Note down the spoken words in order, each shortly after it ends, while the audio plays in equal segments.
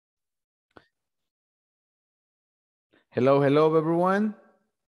Hello, hello, everyone.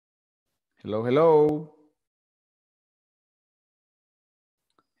 Hello, hello.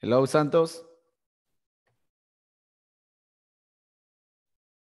 Hello, Santos.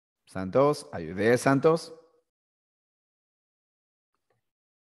 Santos, are you there, Santos?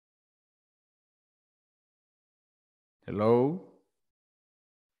 Hello.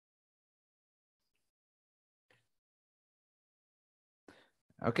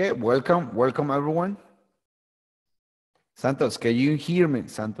 Okay, welcome everyone. Santos, can you hear me,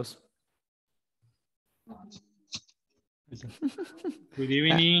 Santos? Good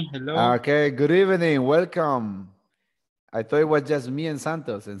evening, hello. Okay, good evening, welcome. I thought it was just me and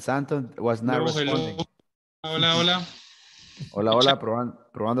Santos was not responding. Hello. Hola, hola. Hola, hola,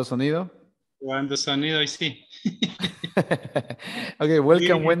 probando sonido. Probando sonido y sí. Okay,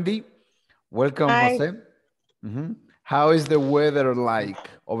 welcome, Sí. Wendy. Welcome, Hi. Jose. How is the weather like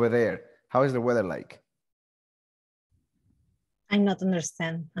over there? How is the weather like? I not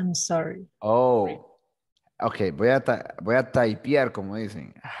understand. I'm sorry. Oh, okay, voy a typear como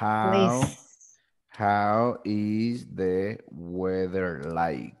dicen. Please. How is the weather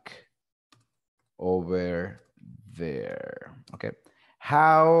like over there? Okay.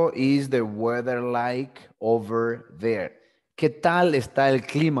 How is the weather like over there? ¿Qué tal está el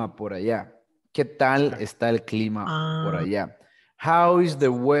clima por allá? ¿Qué tal está el clima por allá? How is the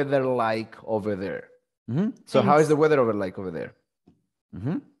weather like over there? So how is the weather over there?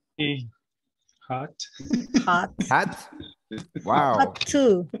 Hot. Hot. Hot? Wow. Hot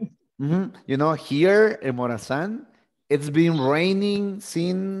too. You know, here in Morazán, it's been raining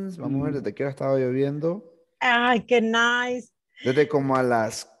since, vamos a ver, ¿desde qué hora estado lloviendo? Ay, qué nice. Desde como a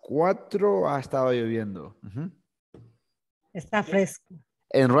las 4 ha estado lloviendo. Está fresco.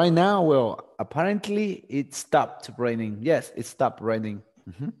 And right now, well, apparently it stopped raining. Yes, it stopped raining.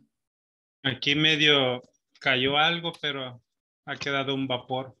 Aquí medio cayó algo, pero ha quedado un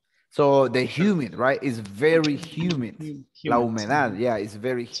vapor. So the humid, right, is very humid. La humedad, yeah, it's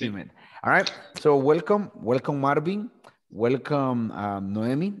very humid. All right, so welcome Marvin. Welcome,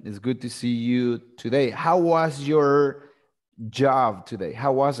 Noemi. It's good to see you today. How was your job today?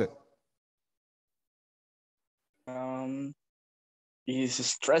 How was it? It's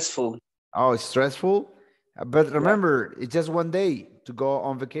stressful. Oh, it's stressful. But remember, it's just one day to go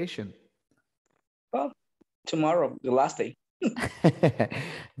on vacation. Well, tomorrow, the last day.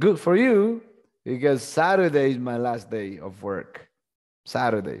 Good for you, because Saturday is my last day of work.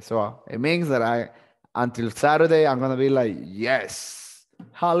 Saturday. So it means that until Saturday, I'm going to be like, yes,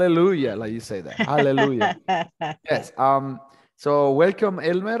 hallelujah. Like you say that, hallelujah. Yes. So welcome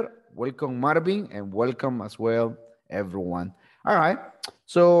Elmer, welcome Marvin, and welcome as well, everyone. All right.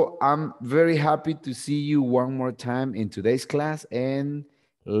 So I'm very happy to see you one more time in today's class, and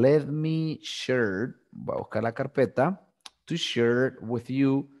let me share, voy a buscar la carpeta to share with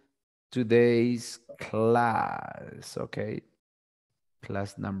you today's class. Okay.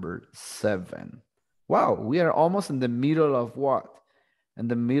 Class number 7. Wow, we are almost in the middle of what? In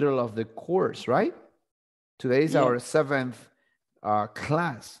the middle of the course, right? Today is our 7th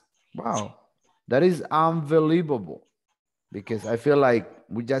class. Wow, that is unbelievable, because I feel like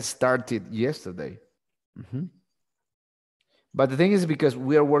we just started yesterday. But the thing is, because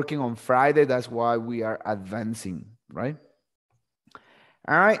we are working on Friday, that's why we are advancing, right?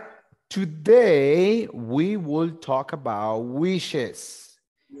 All right. Today, we will talk about wishes.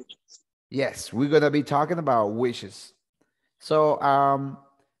 Yes, we're going to be talking about wishes. So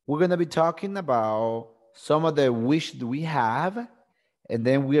we're going to be talking about some of the wishes we have, and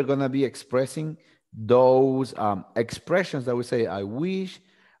then we are going to be expressing those expressions that we say, I wish.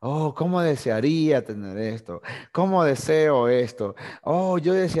 Oh, ¿cómo desearía tener esto? ¿Cómo deseo esto? Oh,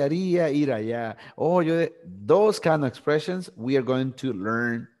 yo desearía ir allá. Oh, those kind of expressions, we are going to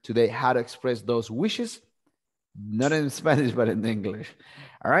learn today how to express those wishes, not in Spanish, but in English.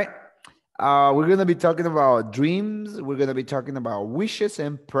 All right. We're going to be talking about dreams. We're going to be talking about wishes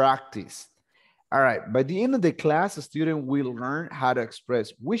and practice. All right. By the end of the class, a student will learn how to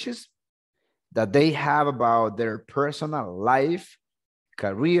express wishes that they have about their personal life,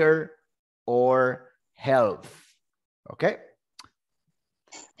 career, or health. Okay.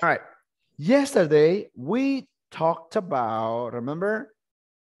 All right. Yesterday, we talked about, remember,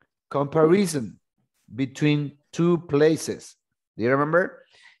 comparison between two places. Do you remember?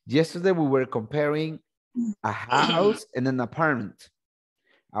 Yesterday, we were comparing a house and an apartment.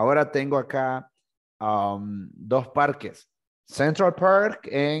 Ahora tengo acá dos parques, Central Park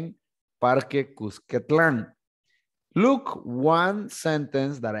and Parque Cuscatlán. Look, one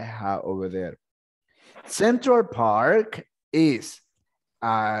sentence that I have over there. Central Park is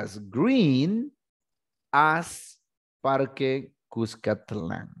as green as Parque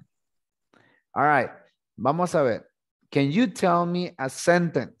Cuscatlán. All right. Vamos a ver. Can you tell me a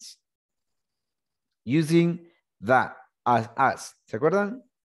sentence using that as? ¿Se acuerdan?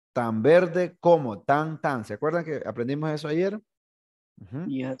 Tan verde como, tan. ¿Se acuerdan que aprendimos eso ayer?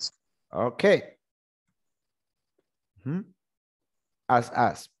 Yes. Ok.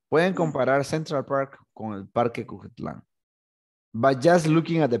 As. Pueden comparar Central Park con el Parque Cuscatlán. But just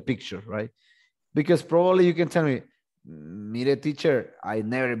looking at the picture, right? Because probably you can tell me, mire teacher, I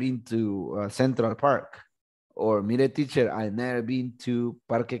never been to Central Park. Or mire teacher, I never been to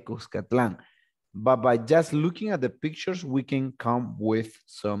Parque Cuscatlán. But by just looking at the pictures, we can come with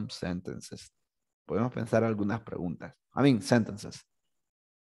some sentences. Podemos pensar algunas preguntas. I mean, sentences.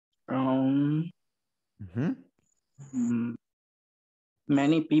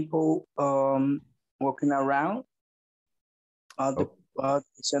 Many people walking around the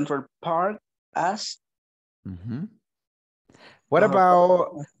Central Park as. What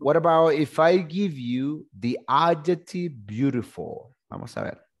about if I give you the adjective beautiful? Vamos a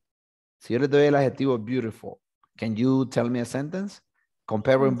ver. Si yo le doy el adjetivo beautiful, can you tell me a sentence?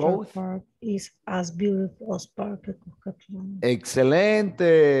 Comparing Central both? Park is as beautiful as Parque Cuscatlán.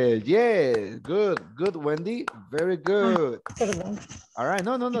 Excelente. Yes. Good, Wendy. Very good. Perdón. All right.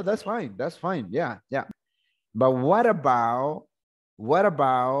 No, that's fine. That's fine. Yeah. But what about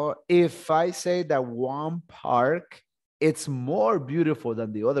if I say that one park, it's more beautiful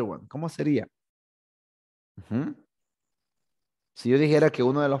than the other one? ¿Cómo sería? Si yo dijera que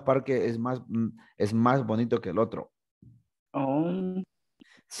uno de los parques es más bonito que el otro. O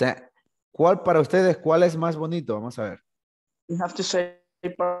sea, ¿cuál para ustedes, cuál es más bonito? Vamos a ver. You have to say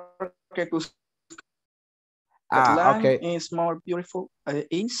Parque Cuscatlán Okay. is more beautiful.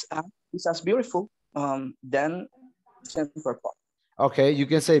 Is as beautiful than Central Park. Okay, you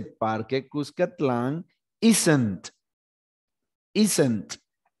can say Parque Cuscatlán isn't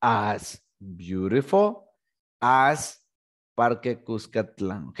as beautiful as Parque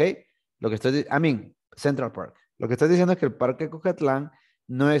Cuscatlán, ¿ok? Lo que estoy diciendo, Central Park. Lo que estoy diciendo es que el Parque Cuscatlán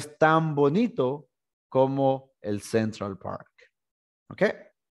no es tan bonito como el Central Park, ¿ok?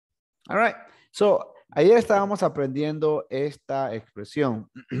 All right. So, ayer estábamos aprendiendo esta expresión.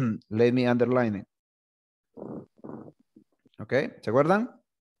 Let me underline it. ¿Ok? ¿Se acuerdan?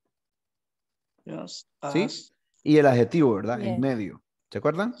 Yes. ¿Sí? Y el adjetivo, ¿verdad? Yes. En medio. ¿Se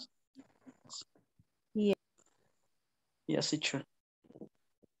acuerdan? Yes, teacher.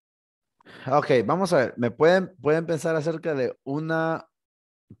 Ok, vamos a ver. ¿Me pueden pensar acerca de una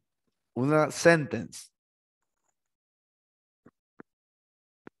sentence?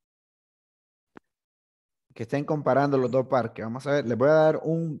 Que estén comparando los dos parques. Vamos a ver, les voy a dar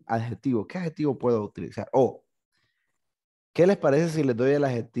un adjetivo. ¿Qué adjetivo puedo utilizar? ¿Qué les parece si les doy el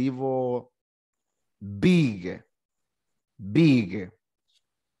adjetivo big? Big.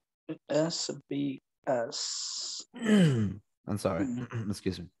 As big as. I'm sorry.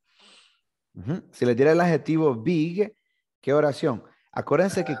 Excuse me. Si les diera el adjetivo big, ¿qué oración?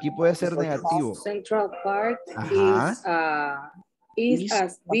 Acuérdense que aquí puede ser negativo. Central Park is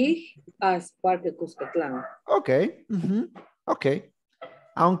as big as Parque Cuscatlán. Ok. Ok.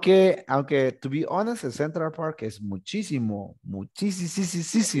 Aunque, to be honest, el Central Park es muchísimo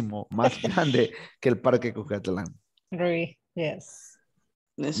más grande que el Parque Cuscatlán. Agree. Yes.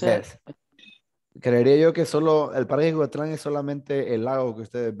 Yes. Creería yo que solo el Parque Cuscatlán es solamente el lago que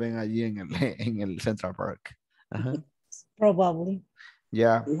ustedes ven allí en el Central Park. Probably.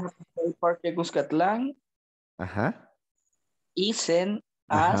 Ya. El Parque Cuscatlán isn't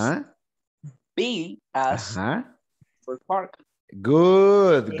as big as Central Park.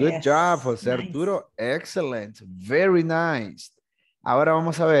 Good Yes, job, José nice. Arturo. Excellent. Very nice. Ahora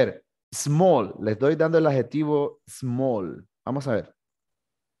vamos a ver. Small. Les doy dando el adjetivo small. Vamos a ver.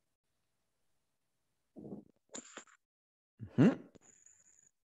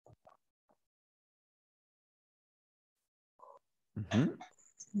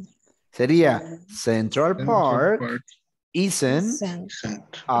 Sería Central Park isn't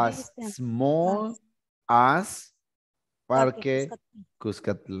as small as Parque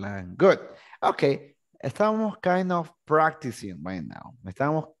Cuscatlán. Good. Okay. Estamos kind of practicing right now.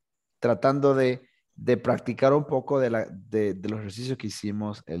 Estamos tratando de practicar un poco de los ejercicios que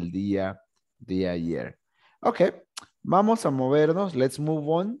hicimos el día de ayer. Okay. Vamos a movernos. Let's move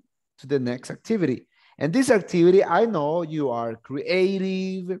on to the next activity. And this activity, I know you are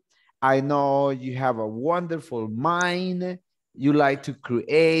creative. I know you have a wonderful mind. You like to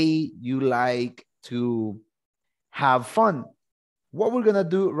create. You like to have fun. What we're going to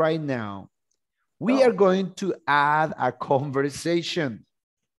do right now, we are going to add a conversation.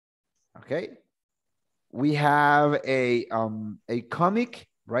 Okay? we have a comic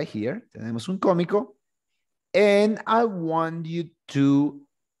right here. Tenemos un cómico. And I want you to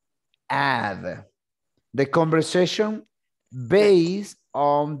add the conversation based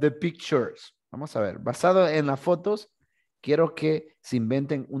on the pictures. Vamos a ver, basado en las fotos, quiero que se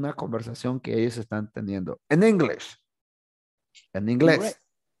inventen una conversación que ellos están teniendo en English. En inglés.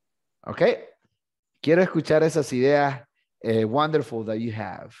 ¿Ok? Quiero escuchar esas ideas wonderful that you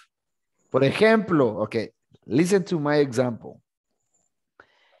have. Por ejemplo, okay, listen to my example.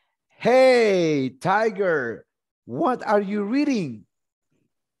 Hey, Tiger, what are you reading?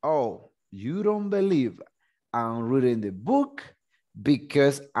 Oh, you don't believe I'm reading the book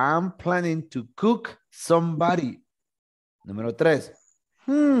because I'm planning to cook somebody. Número 3.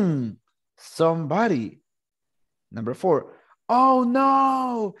 Somebody. Number 4. Oh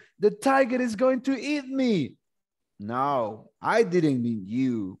no, the tiger is going to eat me. No, I didn't mean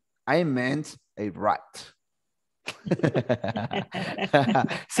you. I meant a rat.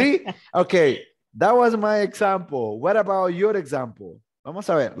 See? Okay, that was my example. What about your example? Vamos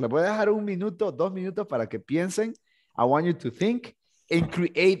a ver, les voy a dejar 1 minuto, 2 minutos para que piensen. I want you to think and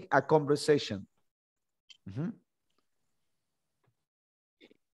create a conversation.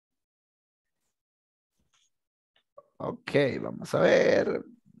 Ok, vamos a ver.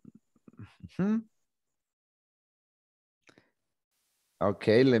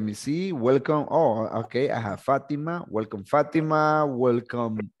 Okay, let me see. Welcome. Oh, okay. I have Fatima. Welcome, Fatima.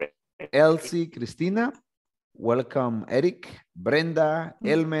 Welcome, Elsie, Cristina. Welcome, Eric, Brenda,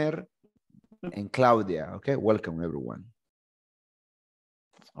 Elmer, and Claudia. Okay, welcome, everyone.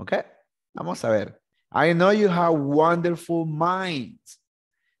 Okay, vamos a ver. I know you have wonderful minds.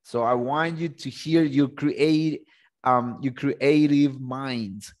 So I want you to hear your creative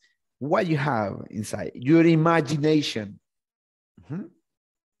minds. What you have inside, your imagination.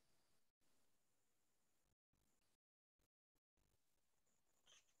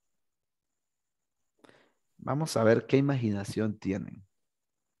 Vamos a ver qué imaginación tienen.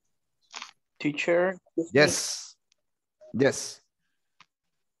 Teacher. Yes. Yes.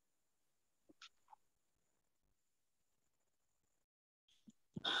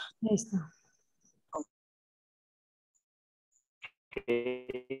 Ahí está.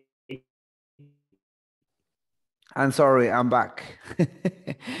 I'm sorry, I'm back.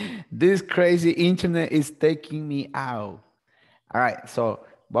 This crazy internet is taking me out. All right, so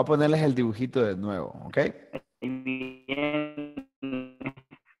voy a ponerles el dibujito de nuevo, ¿ok?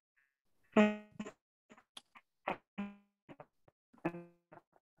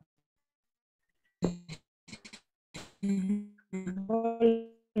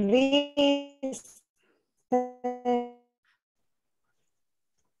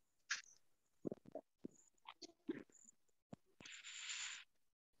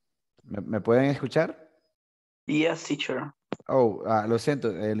 ¿Me pueden escuchar? Yes, teacher. Oh, lo siento,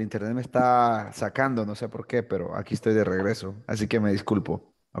 el internet me está sacando, no sé por qué, pero aquí estoy de regreso, así que me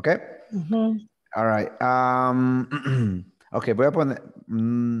disculpo, ¿ok? All right. Ok,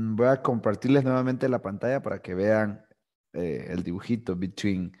 voy a compartirles nuevamente la pantalla para que vean el dibujito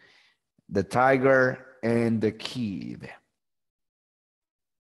between the tiger and the kid.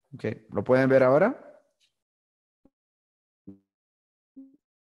 Ok, ¿lo pueden ver ahora?